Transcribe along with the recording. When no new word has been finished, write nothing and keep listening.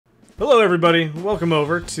Hello everybody, welcome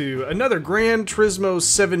over to another Gran Turismo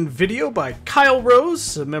 7 video by Kyle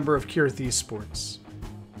Rose, a member of Kireth Esports.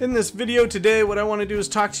 In this video today, what I want to do is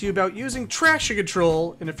talk to you about using traction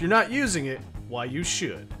control, and if you're not using it, why you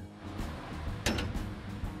should.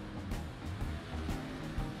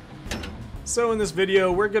 So in this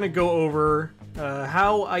video, we're going to go over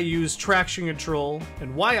how I use traction control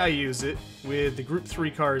and why I use it with the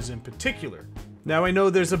Gr3 cars in particular. Now I know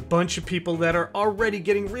there's a bunch of people that are already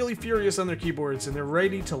getting really furious on their keyboards and they're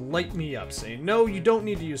ready to light me up saying, no, you don't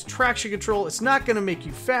need to use traction control, it's not going to make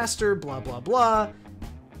you faster, blah blah blah.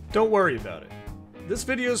 Don't worry about it. This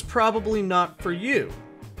video is probably not for you.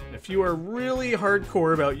 If you are really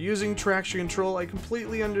hardcore about using traction control, I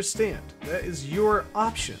completely understand. That is your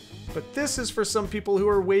option. But this is for some people who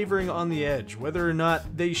are wavering on the edge, whether or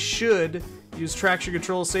not they should use traction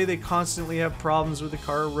control. Say they constantly have problems with the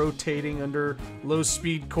car rotating under low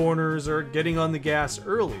speed corners or getting on the gas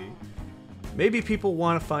early. Maybe people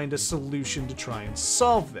want to find a solution to try and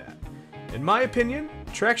solve that. In my opinion,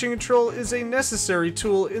 traction control is a necessary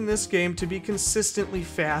tool in this game to be consistently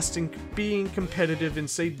fast and being competitive in,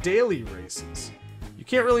 say, daily races. You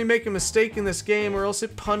can't really make a mistake in this game or else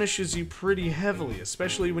it punishes you pretty heavily,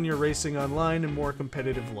 especially when you're racing online in more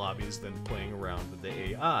competitive lobbies than playing around with the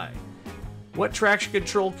AI. What traction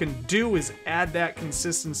control can do is add that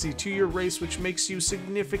consistency to your race, which makes you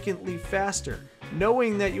significantly faster,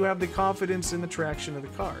 knowing that you have the confidence in the traction of the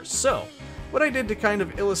car. So, what I did to kind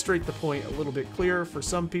of illustrate the point a little bit clearer for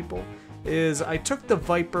some people is I took the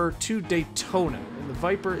Viper to Daytona, and the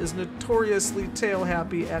Viper is notoriously tail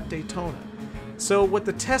happy at Daytona. So what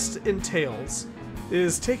the test entails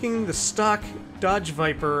is taking the stock Dodge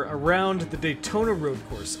Viper around the Daytona road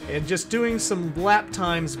course and just doing some lap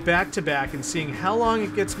times back to back and seeing how long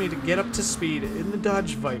it gets me to get up to speed in the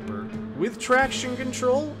Dodge Viper with traction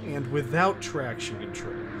control and without traction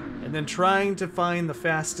control, and then trying to find the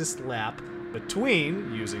fastest lap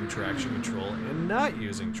between using traction control and not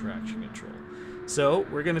using traction control. So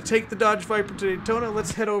we're going to take the Dodge Viper to Daytona.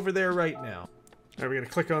 Let's head over there right now. Alright, we're going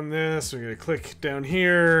to click on this, we're going to click down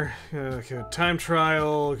here, time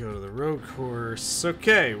trial, go to the road course.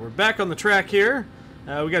 Okay, we're back on the track here.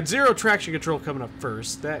 We got zero traction control coming up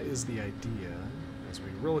first. That is the idea. As we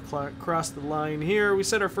roll across the line here, we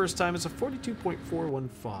set our first time as a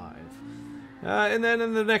 42.415. And then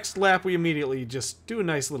in the next lap, we immediately just do a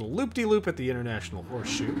nice little loop-de-loop at the International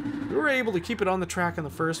Horseshoe. We were able to keep it on the track on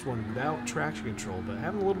the first one without traction control, but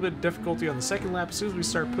having a little bit of difficulty on the second lap as soon as we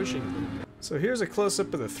start pushing a little bit. So here's a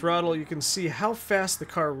close-up of the throttle. You can see how fast the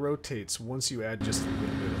car rotates once you add just a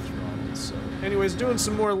little bit of throttle. So anyways, doing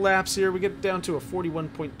some more laps here. We get down to a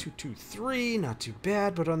 41.223. Not too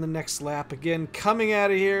bad, but on the next lap, again, coming out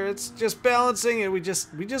of here, it's just balancing, and we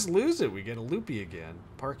just lose it. We get a loopy again.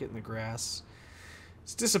 Park it in the grass.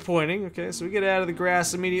 It's disappointing. Okay, so we get out of the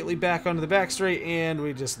grass immediately back onto the back straight, and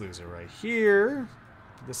we just lose it right here.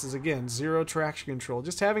 This is, again, zero traction control.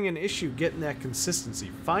 Just having an issue getting that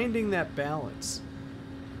consistency, finding that balance.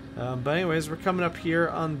 But anyways, we're coming up here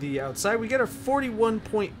on the outside. We get our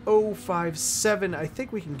 41.057. I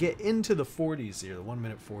think we can get into the 40s here, the 1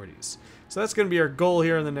 minute 40s. So that's going to be our goal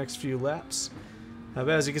here in the next few laps. But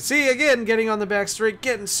as you can see, again, getting on the back straight,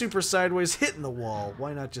 getting super sideways, hitting the wall.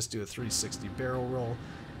 Why not just do a 360 barrel roll?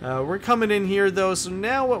 We're coming in here, though, so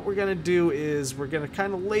now what we're going to do is we're going to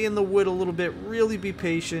kind of lay in the wood a little bit, really be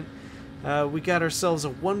patient. We got ourselves a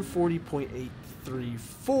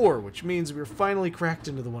 140.834, which means we're finally cracked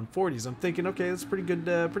into the 140s. I'm thinking, okay, that's pretty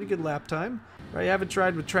good lap time. Right, I haven't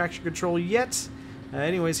tried with traction control yet.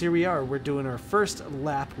 Anyways, here we are. We're doing our first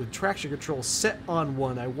lap with traction control set on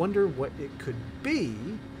 1. I wonder what it could be.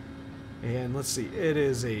 And let's see, it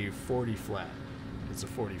is a 40 flat. It's a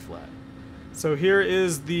 40 flat. So here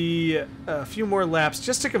is the few more laps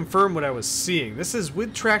just to confirm what I was seeing. This is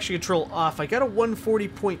with traction control off. I got a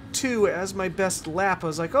 140.2 as my best lap. I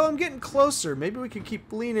was like, oh, I'm getting closer. Maybe we can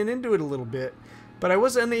keep leaning into it a little bit. But I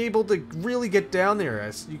wasn't able to really get down there.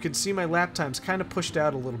 As you can see, my lap time's kind of pushed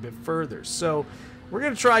out a little bit further. So we're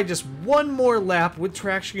going to try just one more lap with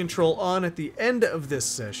traction control on at the end of this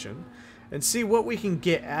session and see what we can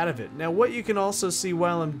get out of it. Now, what you can also see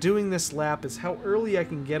while I'm doing this lap is how early I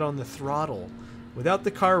can get on the throttle without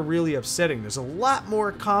the car really upsetting. There's a lot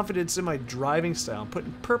more confidence in my driving style. I'm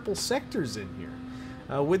putting purple sectors in here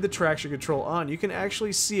with the traction control on. You can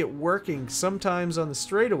actually see it working sometimes on the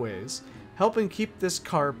straightaways, helping keep this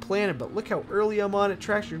car planted. But look how early I'm on it.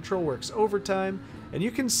 Traction control works overtime, and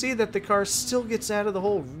you can see that the car still gets out of the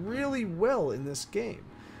hole really well in this game.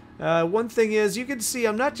 One thing is, you can see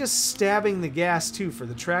I'm not just stabbing the gas too for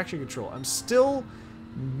the traction control. I'm still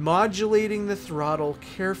modulating the throttle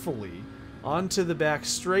carefully onto the back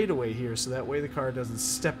straightaway here, so that way the car doesn't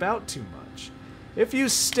step out too much. If you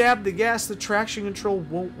stab the gas, the traction control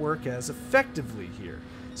won't work as effectively here.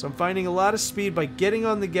 So I'm finding a lot of speed by getting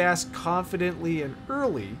on the gas confidently and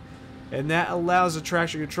early, and that allows the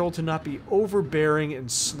traction control to not be overbearing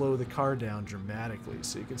and slow the car down dramatically.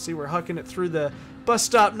 So you can see we're hucking it through the bus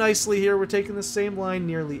stop nicely here. We're taking the same line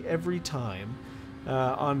nearly every time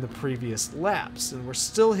on the previous laps, and we're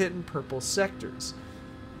still hitting purple sectors.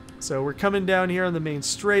 So we're coming down here on the main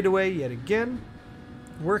straightaway yet again,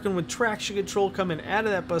 working with traction control coming out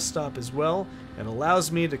of that bus stop as well. It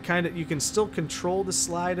allows me to you can still control the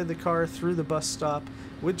slide of the car through the bus stop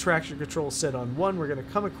with traction control set on 1. We're going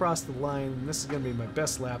to come across the line, and this is going to be my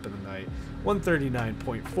best lap of the night,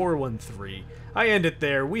 139.413. I end it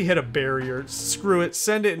there. We hit a barrier. Screw it.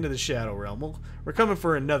 Send it into the Shadow Realm. We're coming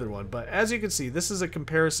for another one, but as you can see, this is a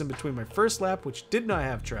comparison between my first lap, which did not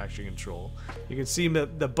have traction control. You can see the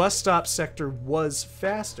bus stop sector was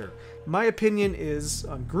faster. My opinion is,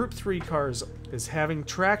 on Group 3 cars, is having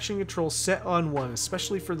traction control set on 1,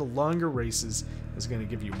 especially for the longer races, is going to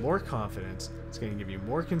give you more confidence, it's going to give you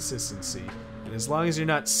more consistency, and as long as you're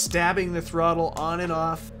not stabbing the throttle on and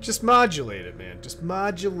off, just modulate it, man. Just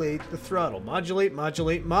modulate the throttle. Modulate,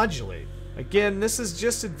 modulate, modulate. Again, this is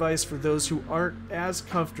just advice for those who aren't as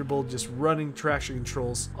comfortable just running traction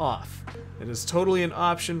controls off. It is totally an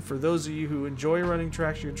option for those of you who enjoy running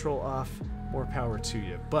traction control off. More power to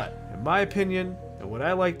you. But in my opinion, and what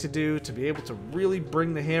I like to do to be able to really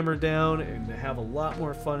bring the hammer down and to have a lot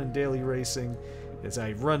more fun in daily racing is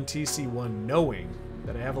I run TC1 knowing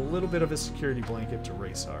that I have a little bit of a security blanket to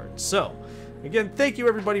race hard. So, again, thank you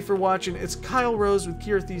everybody for watching. It's Kyle Rose with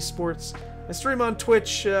Kireth Esports. I stream on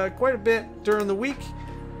Twitch quite a bit during the week.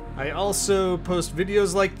 I also post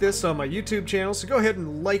videos like this on my YouTube channel, so go ahead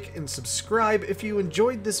and like and subscribe if you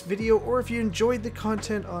enjoyed this video or if you enjoyed the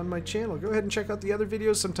content on my channel. Go ahead and check out the other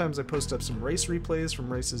videos. Sometimes I post up some race replays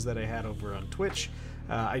from races that I had over on Twitch.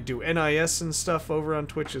 I do NIS and stuff over on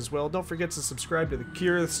Twitch as well. Don't forget to subscribe to the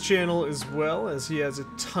Kireth's channel as well, as he has a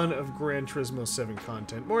ton of Gran Turismo 7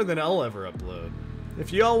 content, more than I'll ever upload.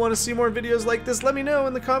 If you all want to see more videos like this, let me know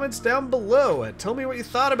in the comments down below. Tell me what you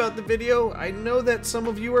thought about the video. I know that some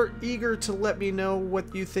of you are eager to let me know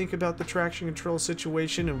what you think about the traction control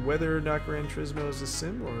situation and whether or not Gran Turismo is a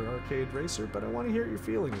sim or arcade racer, but I want to hear your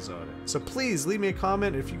feelings on it. So please leave me a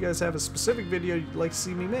comment if you guys have a specific video you'd like to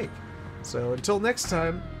see me make. So until next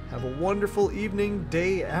time, have a wonderful evening,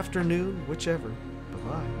 day, afternoon, whichever.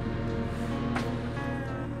 Bye-bye.